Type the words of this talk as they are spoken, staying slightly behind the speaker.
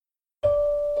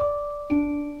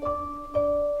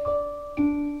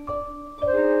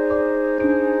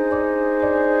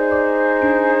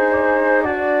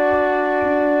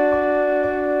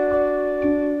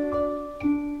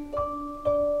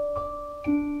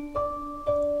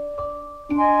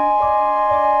In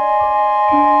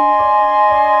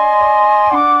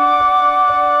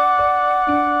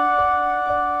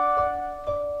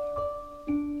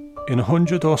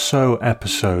 100 or so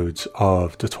episodes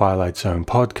of the Twilight Zone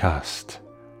podcast,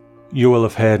 you will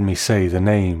have heard me say the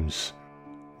names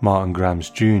Martin Grams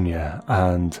Jr.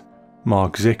 and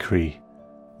Mark Zicree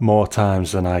more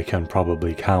times than I can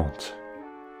probably count.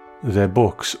 Their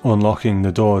books Unlocking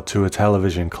the Door to a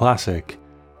Television Classic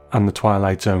and The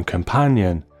Twilight Zone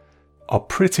Companion are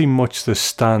pretty much the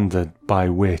standard by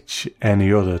which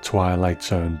any other Twilight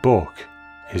Zone book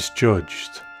is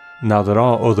judged. Now, there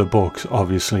are other books,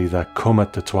 obviously, that come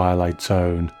at the Twilight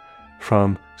Zone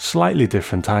from slightly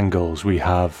different angles. We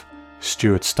have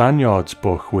Stuart Stanyard's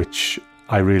book, which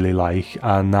I really like,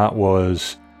 and that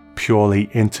was purely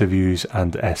interviews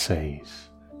and essays.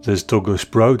 There's Douglas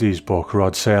Brody's book,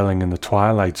 Rod Serling in the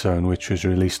Twilight Zone, which was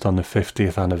released on the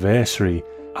 50th anniversary,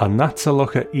 and that's a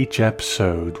look at each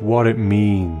episode, what it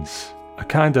means, a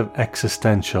kind of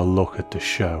existential look at the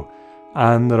show.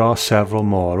 And there are several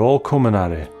more, all coming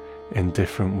at it in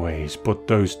different ways, but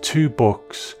those two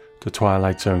books, The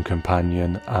Twilight Zone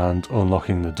Companion and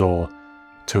Unlocking the Door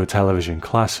to a Television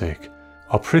Classic,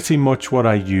 are pretty much what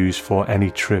I use for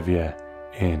any trivia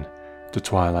in the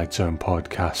Twilight Zone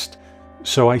podcast.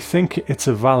 So I think it's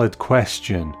a valid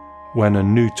question when a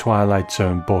new Twilight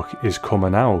Zone book is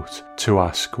coming out to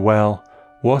ask, well,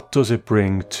 what does it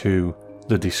bring to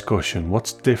the discussion?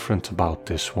 What's different about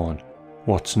this one?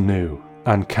 What's new?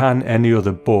 And can any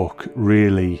other book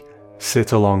really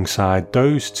sit alongside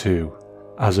those two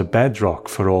as a bedrock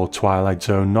for all Twilight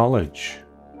Zone knowledge?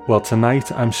 Well, tonight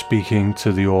I'm speaking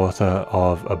to the author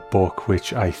of a book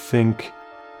which I think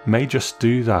may just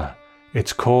do that.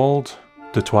 It's called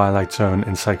The Twilight Zone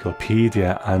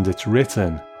Encyclopedia, and it's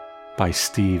written by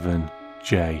Stephen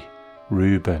J.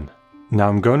 Rubin. Now,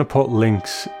 I'm going to put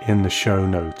links in the show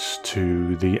notes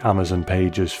to the Amazon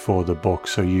pages for the book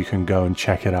so you can go and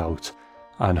check it out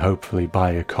and hopefully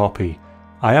buy a copy.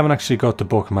 I haven't actually got the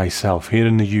book myself. Here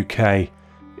in the UK,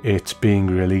 it's being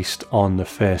released on the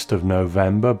 1st of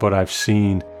November, but I've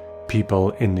seen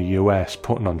people in the US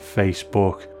putting on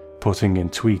Facebook, putting in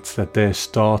tweets that they're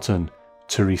starting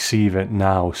to receive it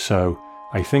now. So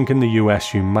I think in the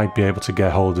US you might be able to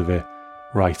get hold of it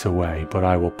right away, but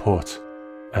I will put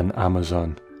an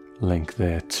Amazon link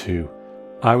there too.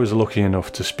 I was lucky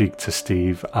enough to speak to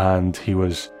Steve, and he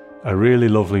was a really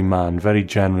lovely man, very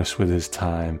generous with his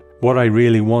time. What I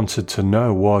really wanted to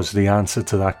know was the answer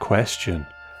to that question.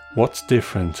 What's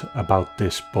different about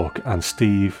this book? And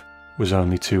Steve was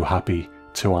only too happy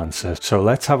to answer. So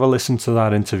let's have a listen to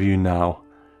that interview now,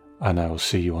 and I will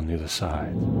see you on the other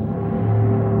side.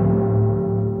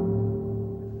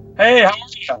 Hey, how are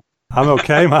you? I'm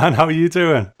okay, man. How are you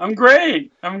doing? I'm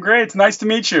great. It's nice to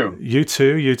meet you. You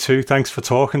too. Thanks for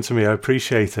talking to me. I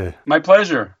appreciate it. My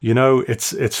pleasure. You know,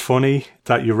 it's funny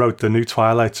that you wrote the new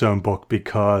Twilight Zone book,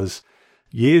 because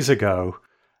years ago,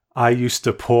 I used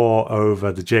to pore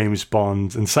over the James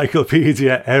Bond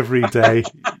encyclopedia every day.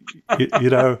 you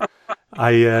know,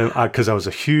 because I was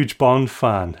a huge Bond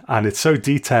fan, and it's so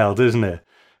detailed, isn't it?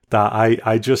 That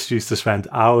I just used to spend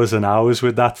hours and hours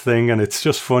with that thing, and it's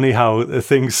just funny how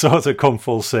things sort of come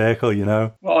full circle, you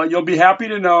know? Well, you'll be happy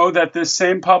to know that this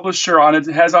same publisher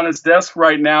has on its desk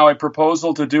right now a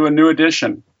proposal to do a new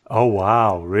edition. Oh,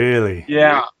 wow, really?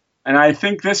 Yeah, and I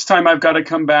think this time I've got to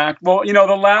come back. Well, you know,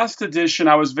 the last edition,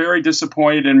 I was very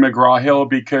disappointed in McGraw-Hill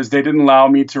because they didn't allow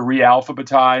me to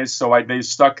re-alphabetize, so they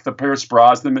stuck the Pierce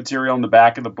Brosnan material in the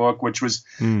back of the book, which was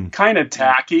kind of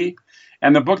tacky.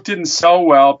 And the book didn't sell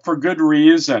well for good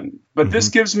reason. But this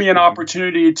gives me an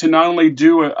opportunity to not only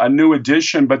do a new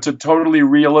edition, but to totally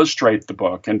re-illustrate the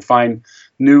book and find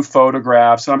new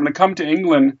photographs. And I'm going to come to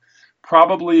England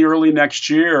probably early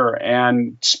next year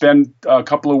and spend a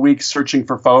couple of weeks searching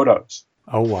for photos.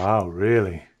 Oh, wow,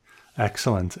 really?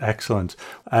 Excellent.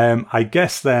 I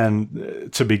guess then,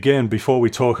 to begin, before we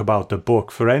talk about the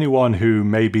book, for anyone who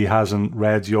maybe hasn't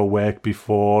read your work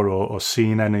before or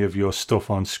seen any of your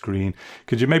stuff on screen,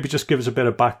 could you maybe just give us a bit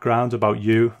of background about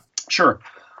you? Sure.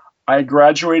 I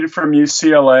graduated from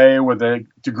UCLA with a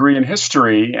degree in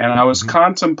history, and I was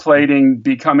contemplating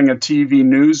becoming a TV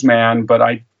newsman, but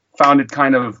I found it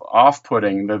kind of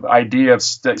off-putting, the idea of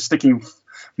sticking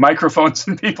microphones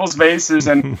in people's faces.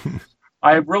 And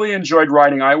I really enjoyed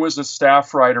writing. I was a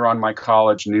staff writer on my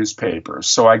college newspaper,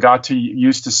 so I got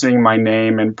used to seeing my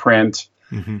name in print.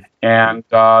 And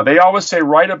they always say,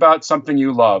 write about something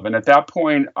you love. And at that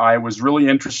point, I was really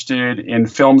interested in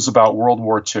films about World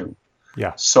War II.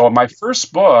 Yeah. So my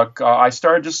first book, I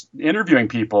started just interviewing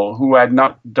people who had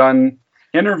not done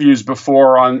interviews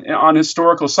before on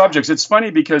historical subjects. It's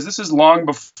funny because this is long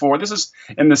before. This is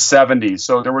in the 70s,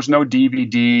 so there was no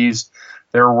DVDs.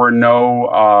 There were no,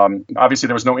 obviously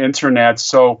there was no internet.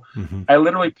 So I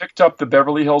literally picked up the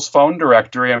Beverly Hills phone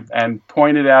directory and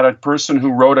pointed at a person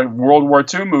who wrote a World War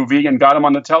II movie and got him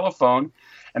on the telephone.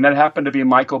 And that happened to be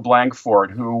Michael Blankfort,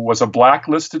 who was a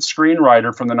blacklisted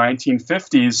screenwriter from the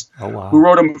 1950s, who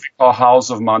wrote a movie called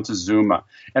Howls of Montezuma.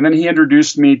 And then he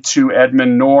introduced me to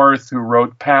Edmund North, who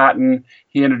wrote Patton.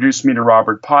 He introduced me to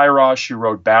Robert Pyrosh, who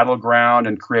wrote Battleground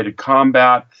and created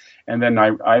Combat. And then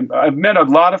I've met a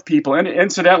lot of people. And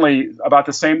incidentally, about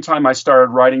the same time I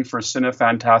started writing for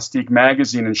Cinefantastique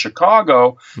magazine in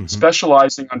Chicago,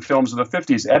 specializing on films of the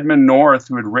 50s, Edmund North,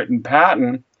 who had written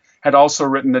Patton, had also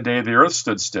written The Day the Earth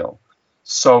Stood Still.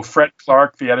 So Fred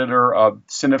Clark, the editor of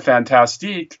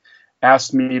Cinefantastique,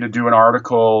 asked me to do an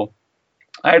article.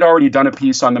 I had already done a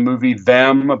piece on the movie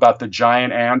Them about the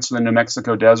giant ants in the New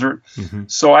Mexico desert.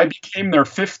 So I became their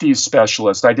 50s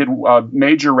specialist. I did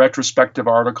major retrospective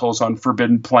articles on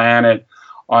Forbidden Planet,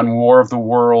 on War of the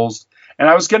Worlds. And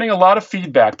I was getting a lot of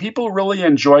feedback. People really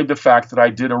enjoyed the fact that I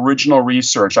did original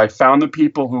research. I found the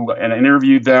people and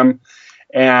interviewed them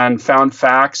and found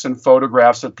facts and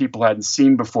photographs that people hadn't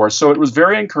seen before. So it was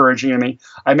very encouraging to me.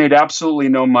 I made absolutely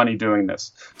no money doing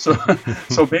this.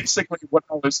 So basically what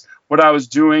I was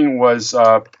doing was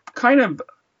kind of,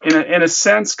 in a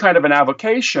sense, kind of an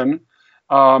avocation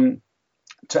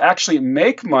to actually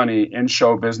make money in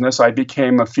show business. I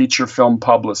became a feature film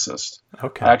publicist.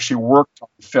 Okay. I actually worked on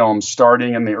films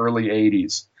starting in the early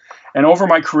 80s. And over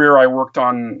my career, I worked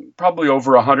on probably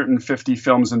over 150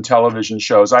 films and television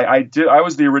shows. I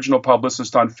was the original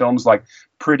publicist on films like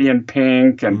Pretty in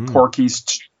Pink and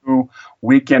Porky's 2,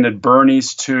 Weekend at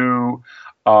Bernie's 2,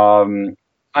 Honey,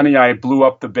 I Blew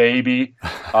Up the Baby,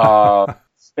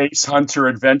 Space Hunter,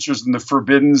 Adventures in the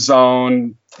Forbidden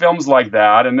Zone, films like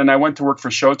that. And then I went to work for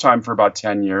Showtime for about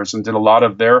 10 years and did a lot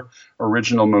of their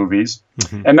original movies.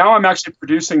 And now I'm actually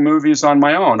producing movies on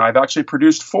my own. I've actually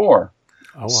produced 4.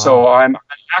 Oh, wow. So I'm an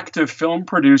active film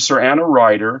producer and a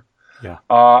writer. Yeah.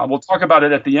 We'll talk about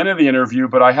it at the end of the interview,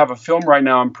 but I have a film right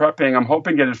now I'm prepping. I'm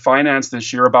hoping to get it financed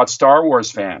this year about Star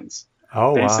Wars fans.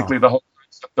 Oh, basically the whole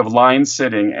concept of line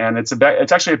sitting. And it's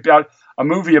actually about a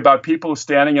movie about people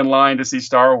standing in line to see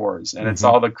Star Wars. And it's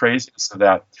all the craziness of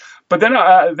that. But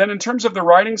then in terms of the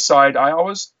writing side, I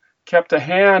always kept a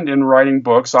hand in writing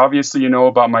books. Obviously, you know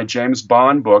about my James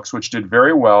Bond books, which did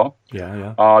very well.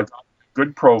 Yeah.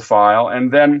 Good profile.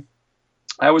 And then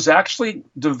I was actually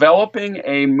developing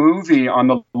a movie on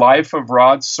the life of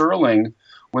Rod Serling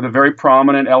with a very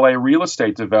prominent LA real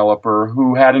estate developer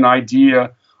who had an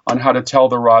idea on how to tell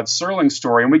the Rod Serling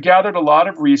story. And we gathered a lot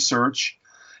of research.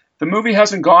 The movie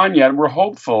hasn't gone yet. We're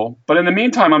hopeful. But in the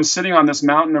meantime, I'm sitting on this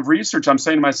mountain of research. I'm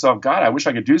saying to myself, God, I wish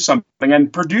I could do something.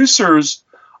 And producers,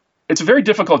 it's a very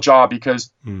difficult job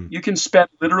because you can spend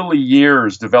literally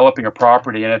years developing a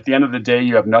property, and at the end of the day,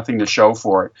 you have nothing to show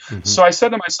for it. So I said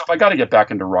to myself, I got to get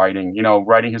back into writing,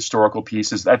 writing historical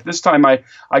pieces. At this time, I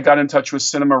got in touch with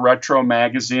Cinema Retro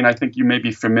magazine. I think you may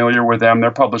be familiar with them. They're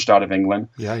published out of England.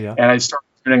 Yeah. And I started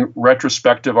doing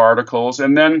retrospective articles.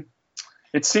 And then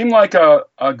it seemed like a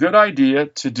good idea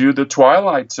to do the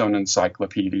Twilight Zone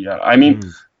Encyclopedia. I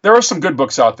mean, there are some good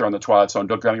books out there on the Twilight Zone.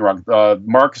 Don't get me wrong.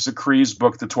 Mark Zakri's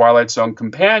book, The Twilight Zone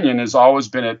Companion, has always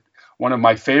been one of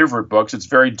my favorite books. It's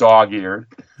very dog-eared.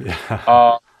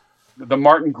 Yeah. The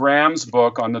Martin Graham's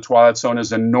book on the Twilight Zone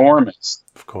is enormous.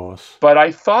 Of course. But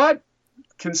I thought,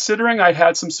 considering I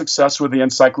had some success with the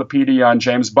encyclopedia on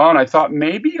James Bond, I thought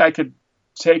maybe I could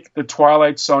take the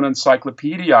Twilight Zone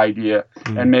Encyclopedia idea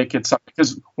and make it something.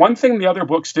 Because one thing the other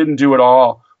books didn't do at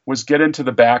all was get into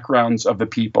the backgrounds of the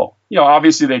people.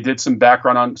 Obviously they did some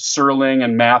background on Serling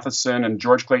and Matheson and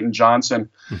George Clayton Johnson.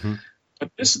 But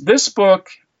this book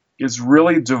is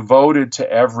really devoted to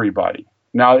everybody.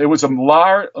 Now, it was a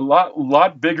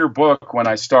lot bigger book when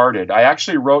I started. I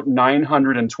actually wrote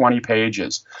 920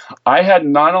 pages. I had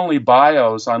not only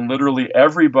bios on literally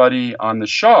everybody on the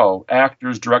show,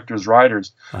 actors, directors,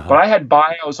 writers, but I had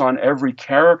bios on every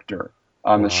character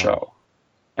on the show.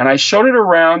 And I showed it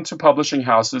around to publishing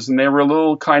houses, and they were a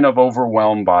little kind of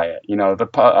overwhelmed by it. The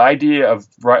idea of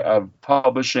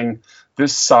publishing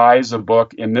this size of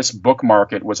book in this book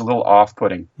market was a little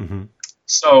off-putting.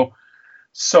 So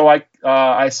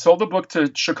I sold the book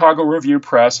to Chicago Review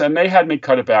Press, and they had me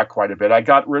cut it back quite a bit. I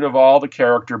got rid of all the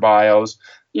character bios.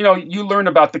 You learn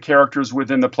about the characters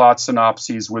within the plot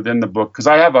synopses within the book, because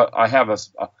I have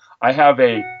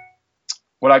a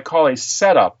what I call a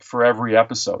setup for every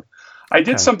episode. I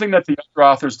did something that the other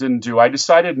authors didn't do. I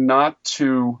decided not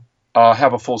to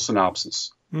have a full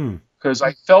synopsis. because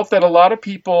I felt that a lot of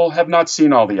people have not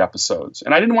seen all the episodes,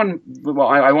 and I didn't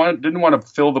didn't want to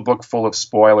fill the book full of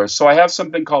spoilers. So I have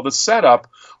something called the setup,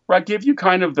 where I give you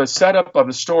kind of the setup of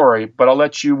the story, but I'll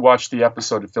let you watch the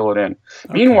episode to fill it in.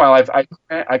 Okay. Meanwhile,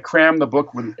 I crammed the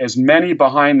book with as many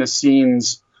behind the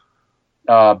scenes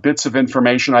bits of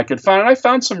information I could find, and I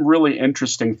found some really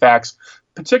interesting facts,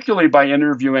 particularly by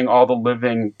interviewing all the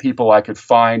living people I could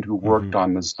find who worked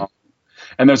on the zone.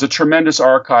 And there's a tremendous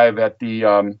archive at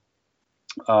the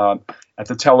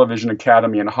Television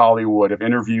Academy in Hollywood of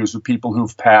interviews with people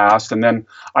who've passed. And then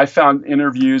I found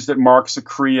interviews that Mark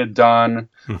Zicree had done,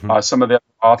 some of the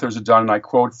authors had done, and I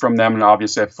quote from them, and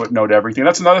obviously I footnote everything.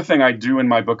 That's another thing I do in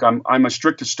my book. I'm a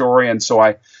strict historian, so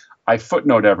I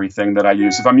footnote everything that I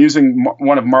use. If I'm using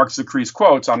one of Mark Zicree's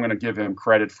quotes, I'm going to give him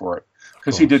credit for it,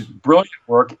 because he did brilliant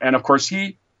work. And of course,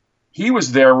 he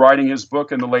was there writing his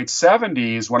book in the late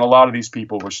 70s when a lot of these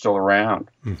people were still around.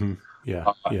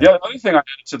 Yeah. The other thing I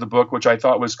added to the book, which I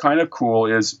thought was kind of cool,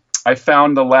 is I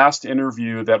found the last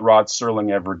interview that Rod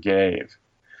Serling ever gave.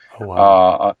 Oh,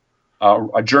 wow.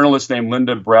 A journalist named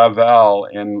Linda Bravel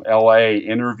in L.A.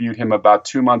 interviewed him about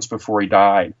 2 months before he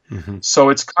died. So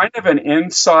it's kind of an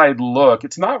inside look.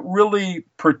 It's not really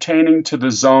pertaining to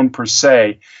the zone per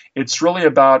se. It's really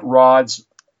about Rod's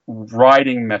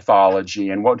writing mythology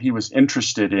and what he was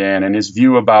interested in and his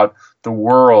view about the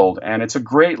world. And it's a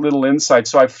great little insight.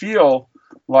 So I feel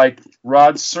like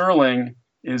Rod Serling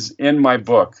is in my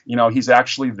book. You know, he's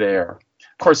actually there.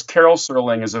 Of course, Carol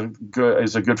Serling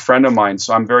is a good friend of mine,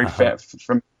 so I'm very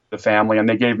from the family, and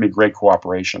they gave me great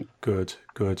cooperation. Good.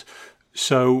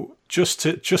 So just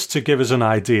to give us an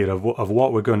idea of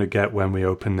what we're going to get when we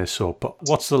open this up,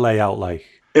 what's the layout like?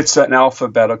 It's an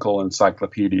alphabetical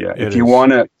encyclopedia. If you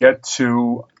want to get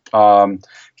to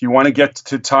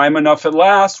Time Enough at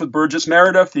Last with Burgess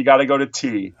Meredith, you got to go to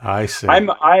T. I see.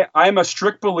 I'm a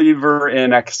strict believer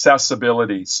in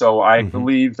accessibility, so I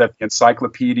believe that the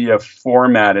encyclopedia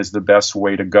format is the best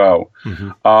way to go.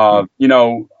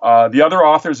 The other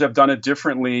authors have done it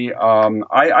differently.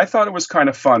 I thought it was kind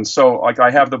of fun. So, like,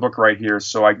 I have the book right here.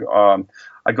 So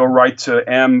I go right to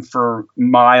M for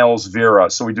Miles Vera.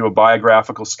 So we do a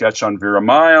biographical sketch on Vera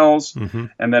Miles.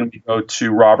 And then we go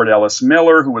to Robert Ellis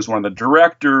Miller, who was one of the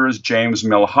directors, James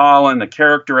Milholland, the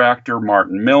character actor,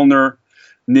 Martin Milner,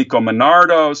 Nico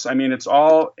Minardos. I mean, it's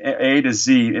all A to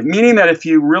Z, meaning that if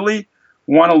you really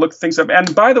want to look things up.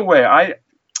 And by the way, I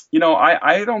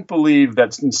don't believe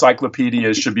that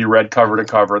encyclopedias should be read cover to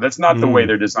cover. That's not the way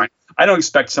they're designed. I don't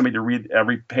expect somebody to read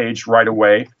every page right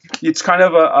away. It's kind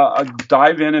of a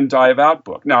dive in and dive out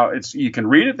book. Now, you can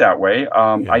read it that way.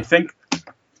 I think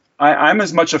I'm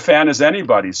as much a fan as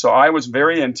anybody, so I was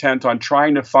very intent on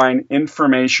trying to find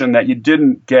information that you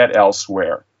didn't get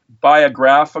elsewhere.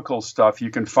 Biographical stuff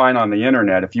you can find on the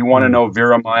internet. If you want to know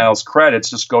Vera Miles' credits,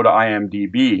 just go to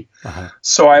IMDb.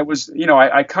 So I was,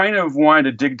 I kind of wanted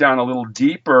to dig down a little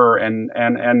deeper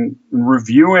and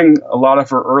reviewing a lot of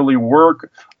her early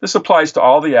work. This applies to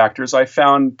all the actors. I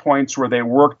found points where they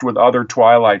worked with other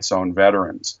Twilight Zone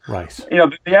veterans. Right.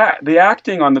 The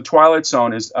acting on the Twilight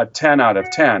Zone is a 10 out of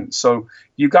 10. So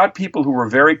you got people who were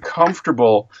very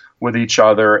comfortable with each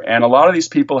other, and a lot of these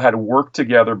people had worked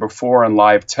together before in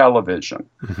live television.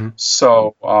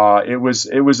 So it was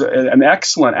an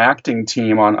excellent acting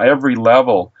team on every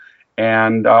level.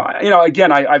 And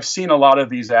again, I've seen a lot of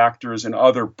these actors in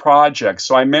other projects,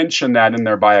 so I mentioned that in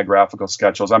their biographical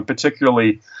sketches. I'm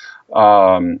particularly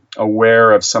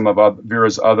aware of some of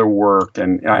Vera's other work,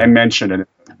 and I mentioned it in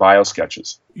bio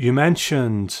sketches. You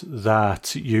mentioned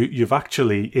that you've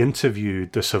actually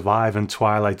interviewed the surviving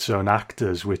Twilight Zone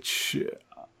actors, which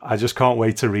I just can't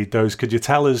wait to read those. Could you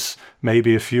tell us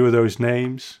maybe a few of those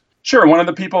names? Sure. One of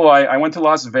the people, I went to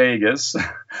Las Vegas.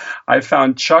 I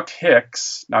found Chuck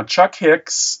Hicks. Now, Chuck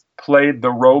Hicks played the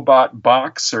robot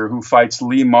boxer who fights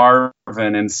Lee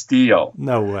Marvin in Steel.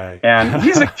 No way. And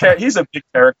he's a big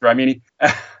character. I mean,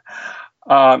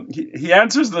 he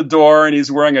answers the door and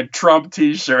he's wearing a Trump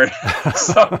T-shirt.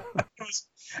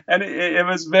 It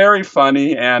was very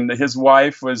funny. And his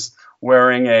wife was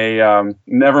wearing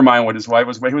never mind what his wife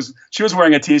was wearing. She was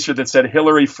wearing a T-shirt that said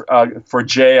Hillary for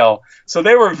jail. So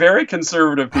they were very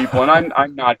conservative people, and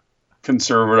I'm not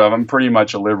conservative. I'm pretty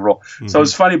much a liberal. So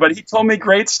it's funny, but he told me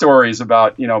great stories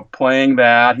about playing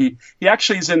that. He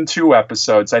actually is in 2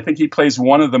 episodes. I think he plays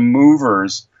one of the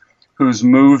movers who's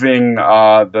moving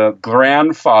the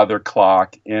grandfather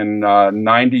clock in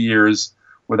 90 Years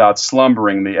Without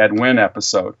Slumbering, the Ed Wynn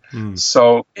episode.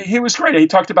 So he was great. He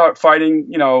talked about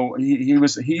fighting.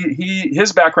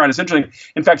 His background is interesting.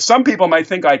 In fact, some people might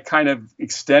think I kind of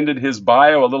extended his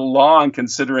bio a little long,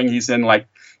 considering he's in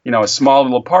a small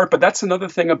little part. But that's another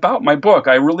thing about my book.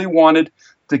 I really wanted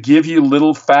to give you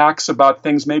little facts about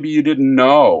things maybe you didn't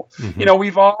know.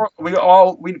 We've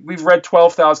read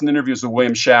 12,000 interviews with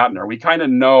William Shatner. We kind of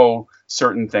know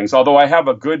certain things, although I have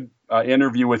a good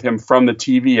interview with him from the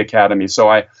TV Academy. So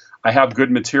I have good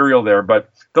material there, but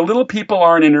the little people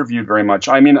aren't interviewed very much.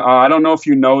 I mean, I don't know if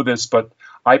you know this, but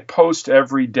I post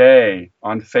every day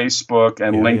on Facebook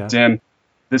and LinkedIn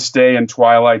this day in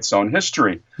Twilight Zone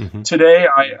history. Today,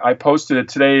 I posted it.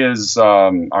 Today is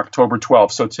October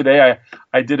 12th. So today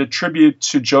I did a tribute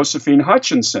to Josephine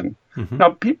Hutchinson.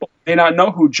 Now, people may not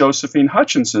know who Josephine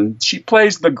Hutchinson. She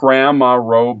plays the grandma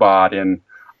robot in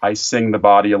I Sing the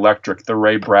Body Electric, the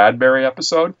Ray Bradbury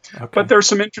episode. But there's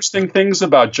some interesting things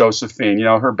about Josephine,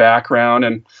 her background.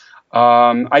 And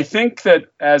I think that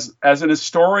as an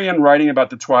historian writing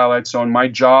about the Twilight Zone, my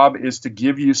job is to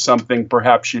give you something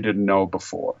perhaps you didn't know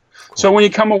before. Cool. So when you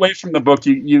come away from the book,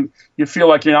 you feel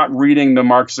like you're not reading the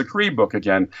Mark Zicree book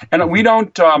again. And we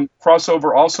don't cross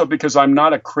over also because I'm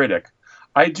not a critic.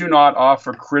 I do not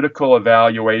offer critical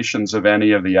evaluations of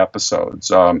any of the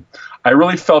episodes. I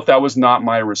really felt that was not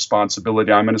my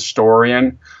responsibility. I'm an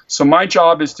historian. So my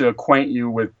job is to acquaint you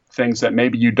with things that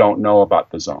maybe you don't know about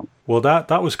the zone. Well,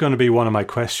 that was going to be one of my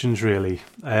questions, really.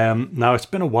 Now, it's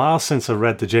been a while since I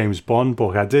read the James Bond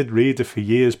book. I did read it for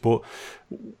years, but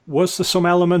was there some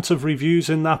element of reviews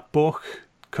in that book?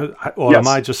 Or am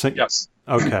I just thinking... Yes.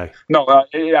 Okay. No,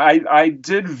 I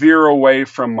did veer away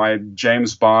from my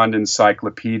James Bond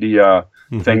encyclopedia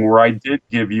thing where I did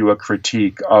give you a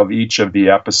critique of each of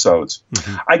the episodes.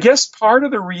 I guess part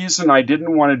of the reason I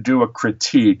didn't want to do a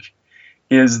critique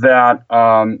is that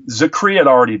Zicree had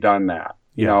already done that.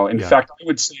 In fact, I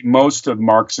would say most of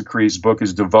Mark Zicree's book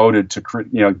is devoted to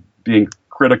being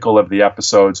critical of the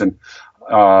episodes, and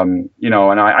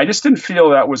I just didn't feel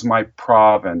that was my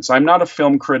province. I'm not a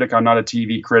film critic. I'm not a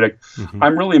TV critic.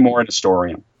 I'm really more an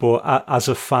historian. But as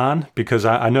a fan, because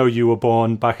I know you were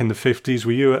born back in the 50s,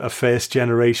 were you a first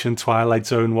generation Twilight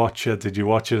Zone watcher? Did you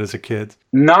watch it as a kid?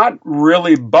 Not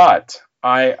really, but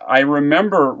I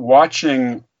remember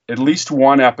watching at least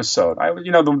one episode.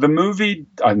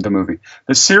 The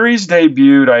series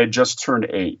debuted. I had just turned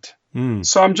 8.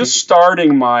 So I'm just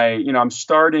starting I'm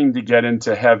starting to get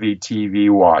into heavy TV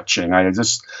watching.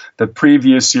 The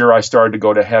previous year I started to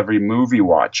go to heavy movie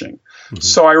watching.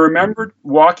 So I remember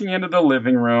walking into the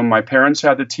living room, my parents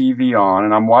had the TV on,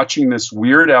 and I'm watching this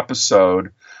weird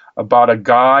episode about a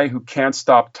guy who can't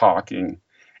stop talking.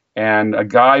 And a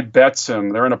guy bets him,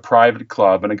 they're in a private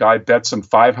club, and a guy bets him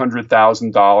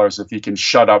 $500,000 if he can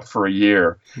shut up for a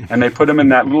year. And they put him in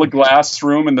that little glass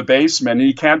room in the basement, and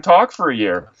he can't talk for a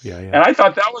year. And I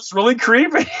thought that was really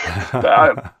creepy.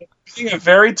 Being a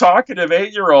very talkative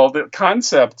 8-year-old, the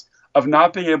concept of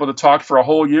not being able to talk for a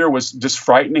whole year was just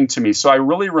frightening to me. So I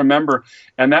really remember,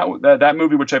 and that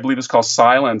movie, which I believe is called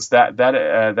Silence, that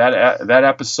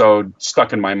episode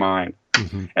stuck in my mind.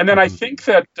 And then I think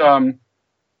that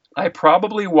I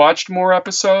probably watched more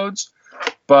episodes,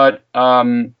 but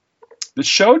the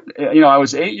show, I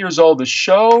was 8 years old. The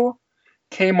show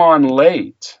came on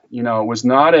late. It was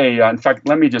not in fact,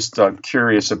 let me just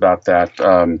curious about that.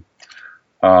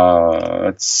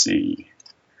 Let's see,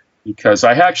 because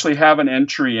I actually have an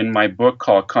entry in my book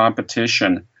called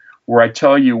Competition where I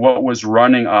tell you what was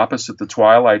running opposite the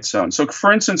Twilight Zone. So,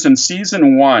 for instance, in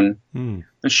season 1,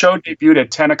 the show debuted at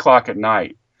 10 o'clock at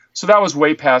night. So that was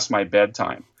way past my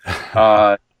bedtime.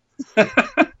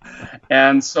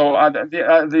 And so I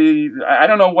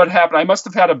don't know what happened. I must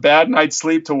have had a bad night's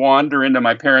sleep to wander into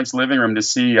my parents' living room to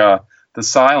see the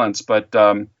Silence. But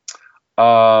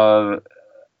I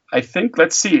think,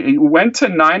 let's see, it went to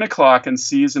 9 o'clock in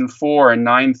season 4 and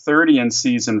 9:30 in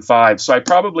season 5. So I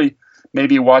probably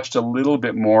maybe watched a little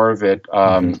bit more of it.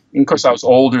 Of course, I was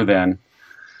older then.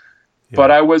 Yeah.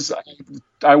 But I was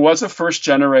a first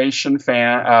generation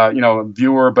fan,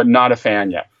 viewer, but not a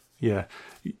fan yet. Yeah.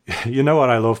 You know what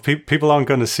I love? People aren't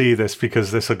going to see this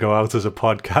because this will go out as a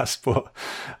podcast, but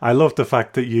I love the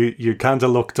fact that you kind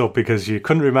of looked up because you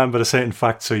couldn't remember a certain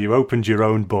fact, so you opened your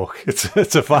own book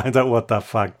to find out what that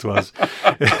fact was.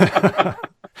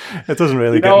 It doesn't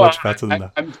really get much better than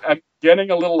that. I'm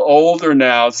getting a little older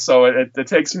now, so it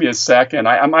takes me a second.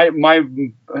 My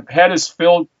head is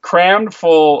crammed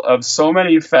full of so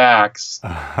many facts,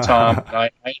 Tom.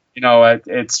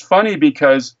 It's funny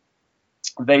because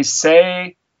they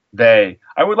say I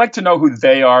would like to know who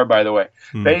they are, by the way.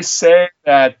 They say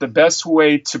that the best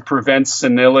way to prevent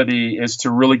senility is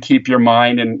to really keep your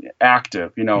mind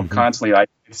active, constantly. I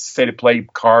say to play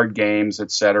card games,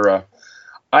 etc.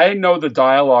 I know the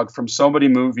dialogue from so many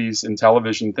movies and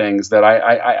television things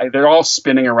that they're all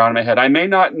spinning around my head. I may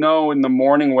not know in the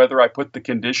morning whether I put the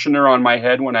conditioner on my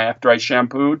head after I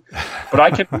shampooed, but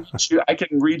I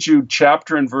can read you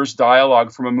chapter and verse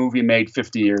dialogue from a movie made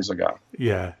 50 years ago.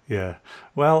 Yeah, yeah.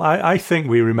 Well, I think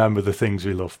we remember the things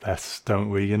we love best, don't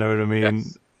we? You know what I mean?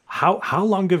 Yes. How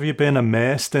long have you been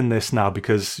immersed in this now?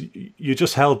 Because you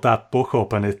just held that book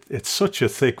up, and it's such a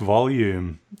thick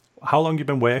volume. How long have you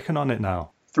been working on it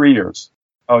now? 3 years.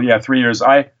 Oh yeah, 3 years.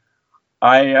 I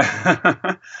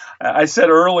I said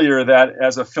earlier that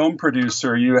as a film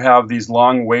producer, you have these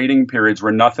long waiting periods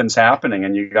where nothing's happening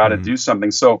and you got to do something.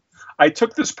 So I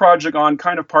took this project on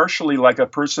kind of partially like a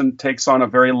person takes on a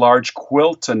very large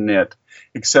quilt to knit,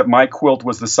 except my quilt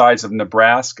was the size of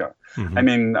Nebraska. Mm-hmm. I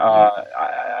mean,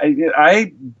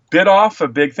 I bit off a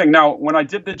big thing. Now, when I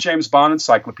did the James Bond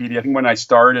encyclopedia, I think when I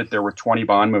started, there were 20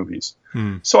 Bond movies.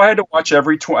 So I had to watch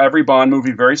every Bond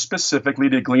movie very specifically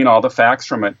to glean all the facts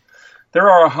from it. There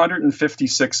are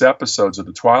 156 episodes of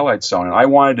The Twilight Zone, and I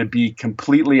wanted to be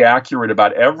completely accurate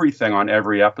about everything on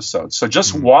every episode. So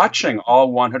just watching all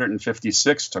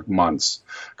 156 took months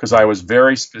because I was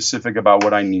very specific about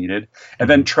what I needed. And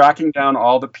then tracking down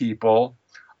all the people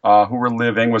who were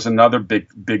living was another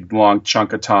big, long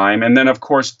chunk of time. And then, of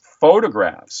course,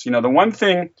 photographs. You know, the one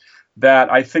thing that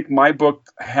I think my book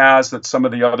has that some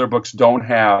of the other books don't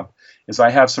have is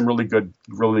I have some really good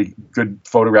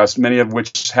photographs, many of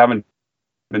which haven't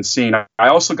been seen. I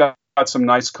also got some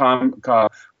nice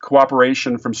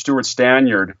cooperation from Stuart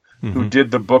Stanyard, who did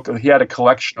the book. He had a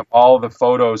collection of all of the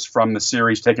photos from the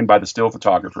series taken by the still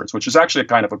photographers, which is actually a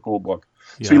kind of a cool book.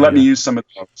 So he let me use some of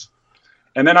those.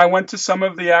 And then I went to some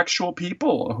of the actual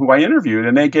people who I interviewed,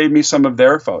 and they gave me some of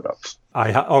their photos.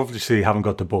 I obviously haven't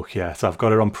got the book yet. I've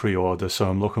got it on pre-order, so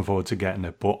I'm looking forward to getting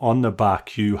it. But on the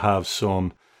back, you have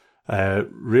some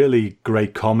really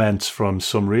great comments from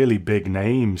some really big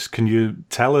names. Can you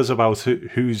tell us about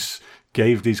who's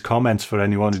gave these comments for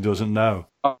anyone who doesn't know?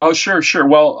 Oh, sure.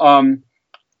 Well,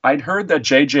 I'd heard that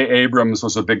J.J. Abrams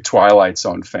was a big Twilight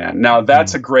Zone fan. Now,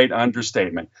 that's a great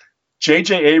understatement.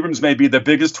 J.J. Abrams may be the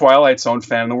biggest Twilight Zone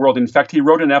fan in the world. In fact, he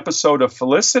wrote an episode of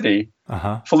Felicity.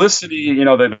 Felicity, you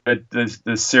know,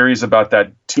 the series about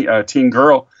that teen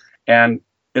girl, and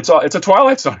it's a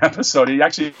Twilight Zone episode. He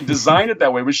actually designed it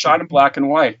that way. It was shot in black and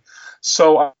white.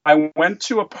 So I went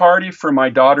to a party for my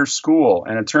daughter's school,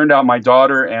 and it turned out my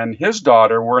daughter and his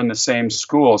daughter were in the same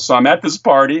school. So I'm at this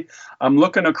party. I'm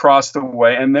looking across the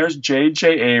way, and there's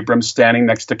J.J. Abrams standing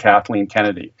next to Kathleen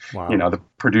Kennedy, you know, the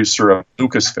producer of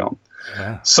Lucasfilm.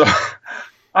 Yeah. So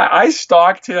I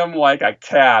stalked him like a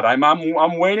cat.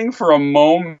 I'm waiting for a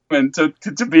moment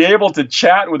to be able to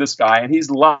chat with this guy, and he's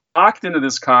locked into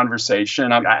this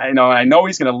conversation. I know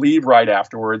he's going to leave right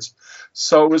afterwards.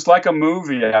 So it was like a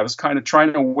movie. I was kind of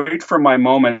trying to wait for my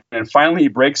moment, and finally he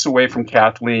breaks away from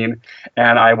Kathleen,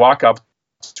 and I walk up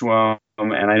to him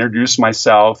and I introduce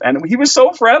myself, and he was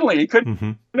so friendly. He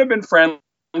couldn't have been friendly.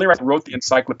 I wrote the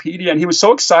encyclopedia, and he was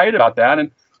so excited about that,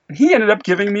 and he ended up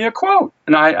giving me a quote,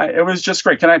 and it was just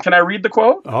great. Can I read the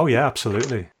quote? Oh yeah,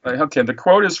 absolutely. Okay, the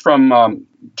quote is from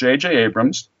J.J.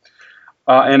 Abrams.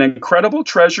 An incredible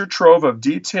treasure trove of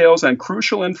details and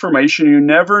crucial information you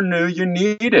never knew you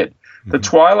needed. The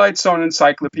Twilight Zone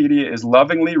Encyclopedia is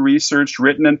lovingly researched,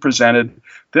 written, and presented.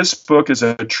 This book is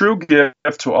a true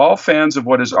gift to all fans of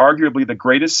what is arguably the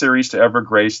greatest series to ever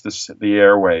grace the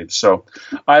airwaves. So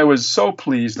I was so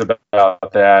pleased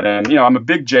about that. And, you know, I'm a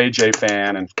big JJ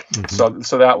fan. And so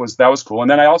that was cool. And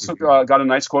then I also got a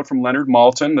nice quote from Leonard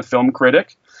Maltin, the film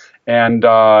critic. And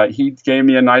he gave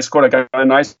me a nice quote. I got a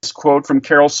nice quote from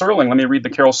Carol Serling. Let me read the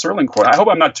Carol Serling quote. I hope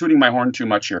I'm not tooting my horn too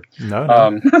much here.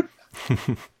 No.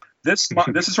 This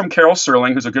is from Carol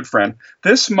Serling, who's a good friend.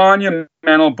 This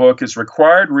monumental book is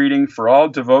required reading for all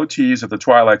devotees of the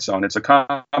Twilight Zone. It's a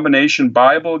combination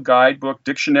Bible, guidebook,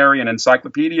 dictionary, and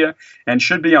encyclopedia, and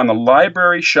should be on the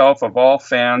library shelf of all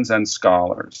fans and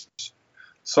scholars.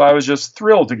 So I was just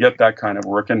thrilled to get that kind of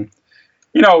work. And,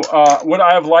 you know, would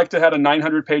I have liked to have a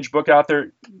 900-page book out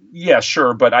there? Yeah,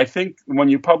 sure. But I think when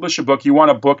you publish a book, you want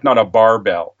a book, not a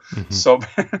barbell. So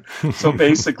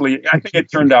basically, I think it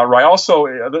turned out right. Also,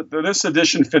 this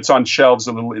edition fits on shelves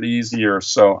a little bit easier,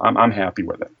 so I'm happy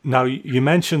with it. Now, you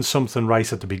mentioned something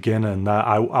right at the beginning that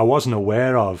I wasn't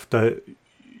aware of, that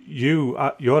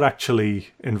you're actually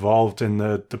involved in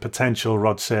the potential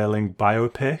Rod Serling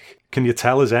biopic. Can you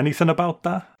tell us anything about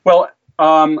that? Well,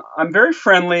 I'm very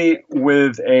friendly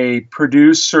with a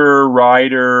producer,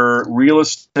 writer, real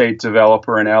estate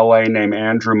developer in LA named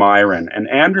Andrew Myron. And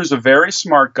Andrew's a very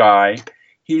smart guy.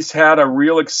 He's had a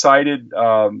real excited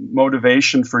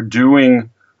motivation for doing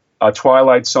a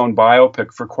Twilight Zone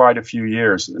biopic for quite a few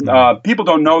years. People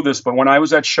don't know this, but when I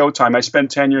was at Showtime, I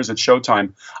spent 10 years at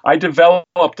Showtime. I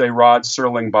developed a Rod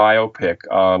Serling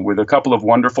biopic with a couple of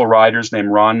wonderful writers named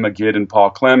Ron McGid and Paul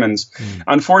Clemens.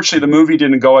 Unfortunately, the movie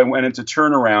didn't go. I went into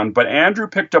turnaround, but Andrew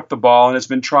picked up the ball and has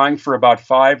been trying for about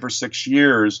 5 or 6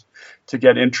 years to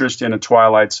get interest in a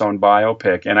Twilight Zone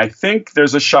biopic. And I think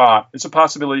there's a shot. It's a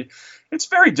possibility. It's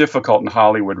very difficult in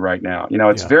Hollywood right now.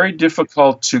 It's very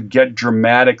difficult to get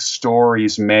dramatic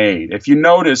stories made. If you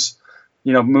notice,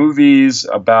 movies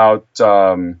about,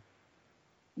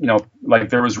 like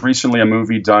there was recently a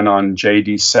movie done on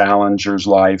J.D. Salinger's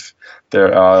life.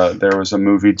 There was a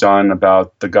movie done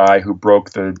about the guy who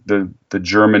broke the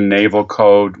German naval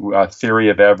code, Theory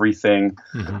of Everything.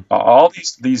 All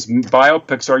these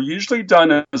biopics are usually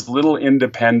done as little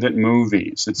independent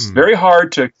movies. It's very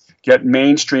hard to get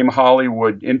mainstream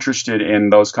Hollywood interested in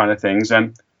those kind of things.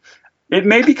 And it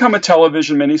may become a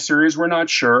television miniseries. We're not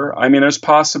sure. I mean, there's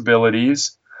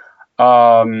possibilities.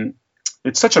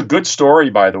 It's such a good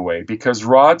story, by the way, because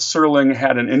Rod Serling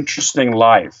had an interesting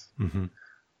life.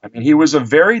 I mean, he was a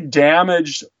very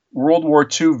damaged World War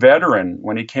II veteran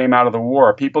when he came out of the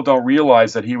war. People don't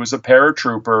realize that he was a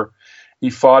paratrooper.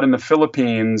 He fought in the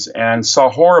Philippines and saw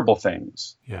horrible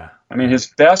things. I mean, his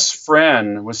best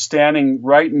friend was standing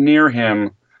right near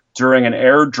him during an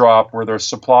airdrop where their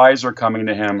supplies are coming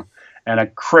to him, and a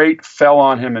crate fell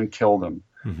on him and killed him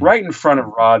right in front of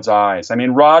Rod's eyes. I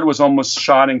mean, Rod was almost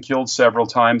shot and killed several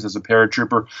times as a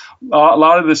paratrooper. A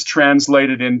lot of this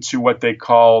translated into what they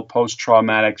call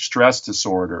post-traumatic stress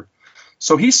disorder.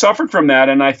 So he suffered from that,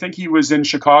 and I think he was in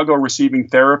Chicago receiving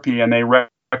therapy, and they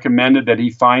recommended that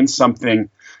he find something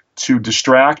to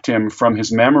distract him from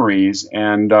his memories,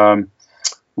 and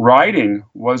writing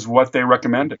was what they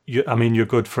recommended. You're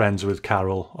good friends with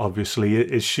Carol, obviously.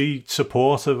 Is she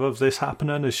supportive of this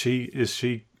happening? Is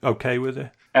she okay with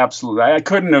it? Absolutely. I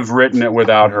couldn't have written it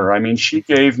without her. I mean, she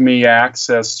gave me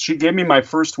access. She gave me my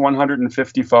first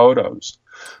 150 photos.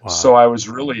 Wow. So I was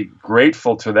really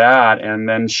grateful to that. And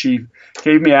then she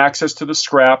gave me access to the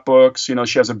scrapbooks. She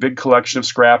has a big collection of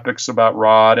scrapbooks about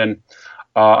Rod. And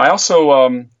I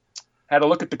also had a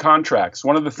look at the contracts.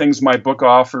 One of the things my book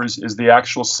offers is the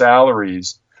actual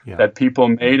salaries that people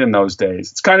made in those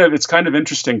days. It's kind of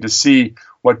interesting to see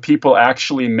what people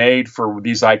actually made for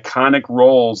these iconic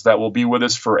roles that will be with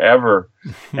us forever.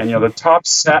 And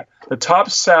the top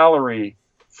salary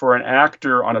for an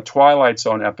actor on a Twilight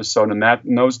Zone episode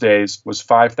in those days was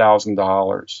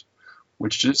 $5,000,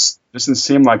 which just doesn't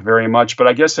seem like very much. But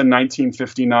I guess in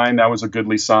 1959 that was a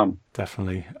goodly sum.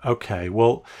 Definitely. Okay.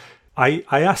 Well, I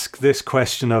ask this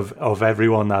question of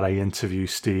everyone that I interview,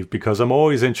 Steve, because I'm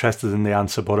always interested in the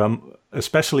answer, but I'm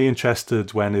especially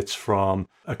interested when it's from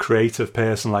a creative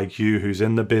person like you who's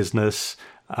in the business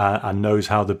and knows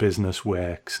how the business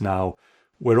works. Now,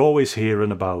 we're always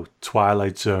hearing about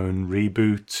Twilight Zone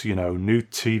reboots, new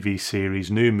TV series,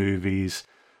 new movies,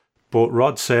 but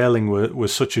Rod Serling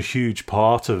was such a huge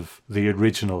part of the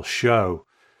original show.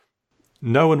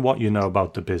 Knowing what you know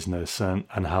about the business and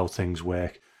how things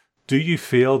work, do you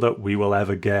feel that we will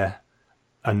ever get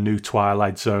a new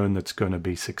Twilight Zone that's going to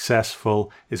be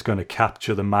successful, is going to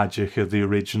capture the magic of the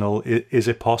original? Is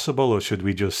it possible, or should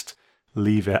we just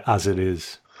leave it as it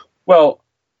is? Well,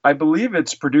 I believe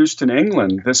it's produced in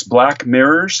England, this Black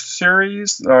Mirror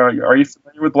series. Are you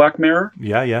familiar with Black Mirror?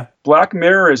 Yeah. Black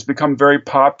Mirror has become very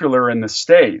popular in the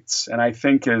States, and I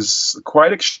think is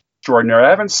quite extraordinary. I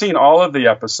haven't seen all of the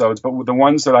episodes, but the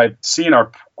ones that I've seen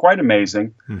are quite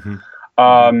amazing.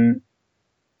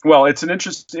 Well, it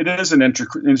is an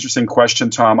interesting question,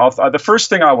 Tom. The first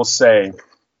thing I will say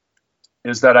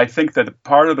is that I think that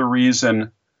part of the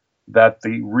reason that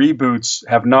the reboots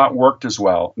have not worked as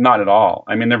well, not at all.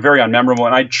 I mean, they're very unmemorable,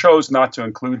 and I chose not to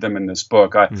include them in this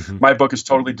book. My book is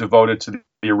totally devoted to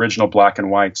the original black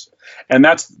and whites, and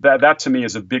that to me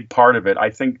is a big part of it. I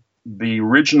think the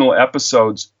original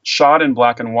episodes shot in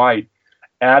black and white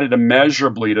added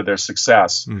immeasurably to their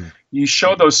success. You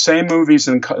show those same movies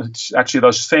and actually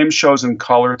those same shows in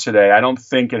color today, I don't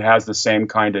think it has the same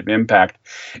kind of impact.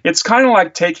 It's kind of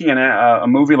like taking a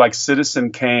movie like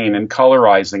Citizen Kane and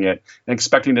colorizing it and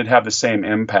expecting it to have the same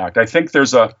impact. I think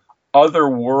there's a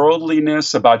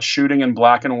otherworldliness about shooting in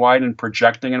black and white and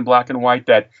projecting in black and white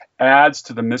that adds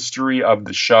to the mystery of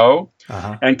the show.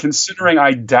 And considering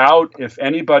I doubt if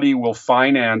anybody will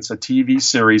finance a TV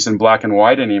series in black and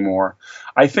white anymore,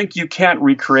 I think you can't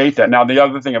recreate that. Now, the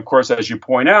other thing, of course, as you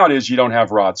point out, is you don't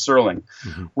have Rod Serling.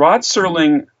 Rod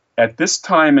Serling, at this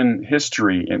time in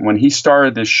history, and when he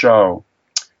started this show,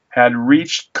 had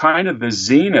reached kind of the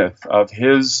zenith of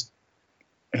his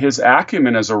his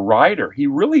acumen as a writer. He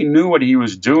really knew what he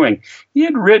was doing. He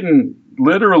had written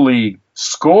literally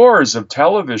scores of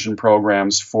television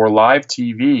programs for live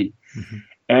TV,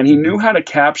 and he knew how to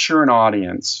capture an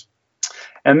audience.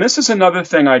 And this is another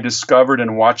thing I discovered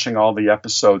in watching all the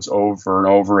episodes over and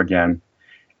over again,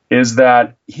 is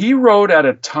that he wrote at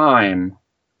a time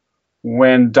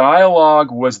when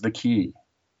dialogue was the key.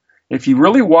 If you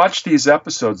really watch these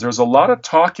episodes, there's a lot of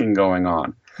talking going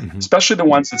on, especially the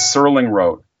ones that Serling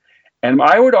wrote. And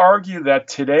I would argue that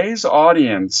today's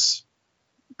audience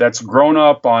that's grown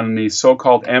up on the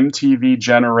so-called MTV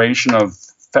generation of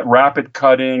rapid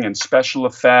cutting and special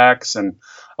effects and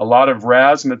a lot of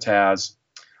razzmatazz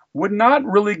would not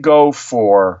really go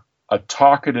for a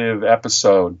talkative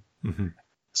episode.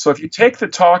 So if you take the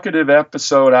talkative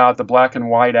episode out, the black and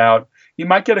white out, you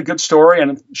might get a good story,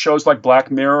 and shows like Black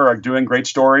Mirror are doing great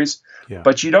stories,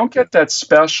 but you don't get that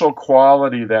special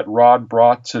quality that Rod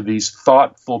brought to these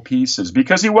thoughtful pieces,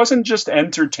 because he wasn't just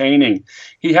entertaining.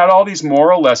 He had all these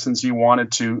moral lessons he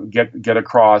wanted to get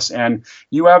across, and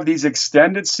you have these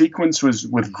extended sequences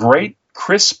with great,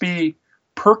 crispy,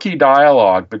 perky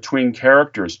dialogue between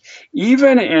characters,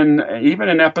 even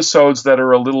in episodes that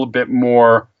are a little bit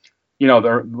more,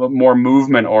 they're more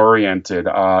movement oriented.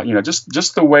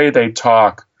 Just the way they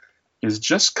talk is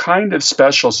just kind of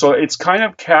special. So it's kind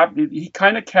of he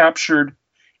kind of captured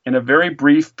in a very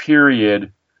brief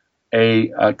period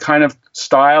a kind of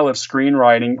style of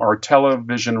screenwriting or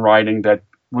television writing that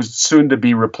was soon to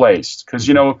be replaced, because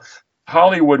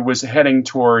Hollywood was heading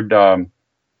toward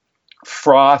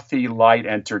frothy light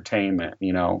entertainment.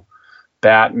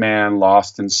 Batman,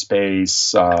 Lost in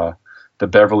Space, the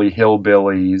Beverly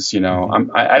Hillbillies,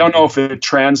 I don't know if it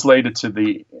translated to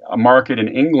the market in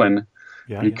England,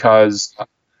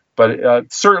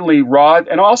 but certainly Rod,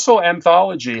 and also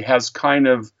anthology has kind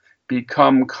of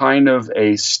become kind of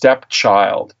a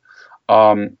stepchild.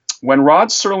 When Rod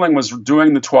Serling was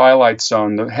doing The Twilight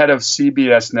Zone, the head of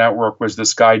CBS Network was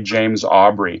this guy, James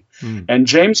Aubrey. And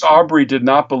James Aubrey did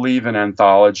not believe in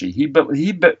anthology. He bet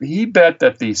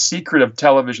that the secret of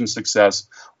television success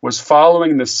was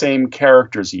following the same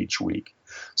characters each week.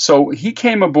 So he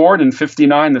came aboard in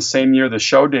 '59, the same year the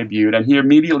show debuted, and he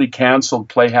immediately canceled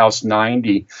Playhouse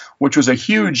 90, which was a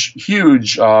huge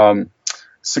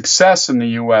success in the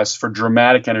U.S. for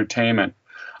dramatic entertainment.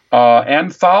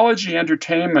 Anthology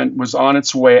entertainment was on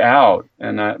its way out,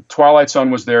 and Twilight Zone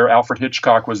was there, Alfred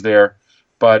Hitchcock was there,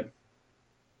 but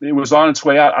it was on its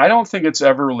way out. I don't think it's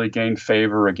ever really gained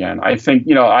favor again. I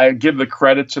think, I give the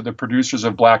credit to the producers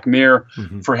of Black Mirror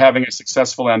for having a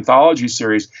successful anthology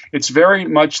series. It's very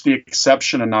much the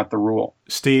exception and not the rule.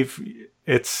 Steve,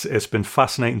 it's been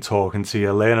fascinating talking to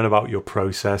you, learning about your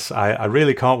process. I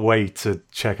really can't wait to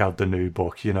check out the new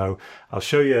book. I'll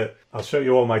show you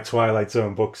all my Twilight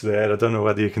Zone books there. I don't know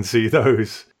whether you can see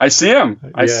those. I see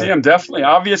them. I see them, definitely.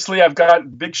 Obviously, I've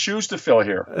got big shoes to fill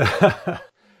here.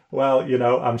 Well,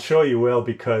 I'm sure you will,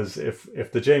 because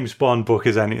if the James Bond book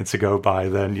is anything to go by,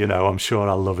 then, I'm sure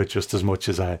I'll love it just as much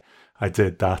as I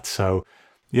did that. So,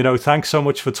 thanks so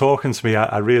much for talking to me.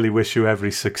 I really wish you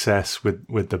every success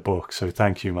with the book. So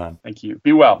thank you, man. Thank you.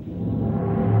 Be well.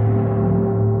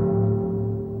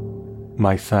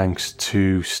 My thanks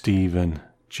to Stephen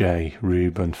J.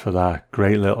 Rubin for that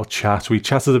great little chat. We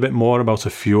chatted a bit more about a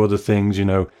few other things,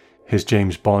 his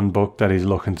James Bond book that he's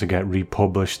looking to get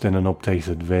republished in an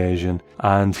updated version.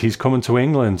 And he's coming to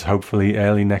England, hopefully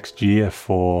early next year,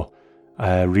 for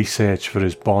research for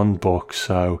his Bond book.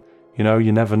 So,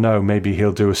 you never know. Maybe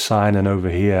he'll do a signing over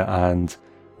here and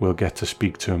we'll get to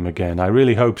speak to him again. I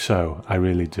really hope so. I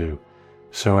really do.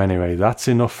 So anyway, that's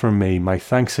enough from me. My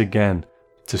thanks again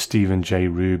to Stephen J.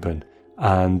 Rubin.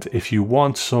 And if you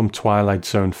want some Twilight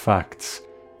Zone facts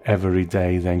every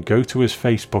day, then go to his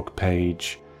Facebook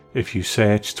page. If you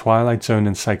search Twilight Zone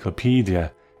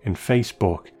Encyclopedia in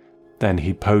Facebook, then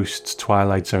he posts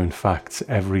Twilight Zone facts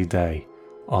every day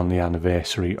on the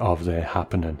anniversary of their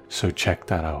happening. So check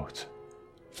that out.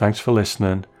 Thanks for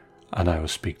listening, and I will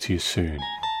speak to you soon.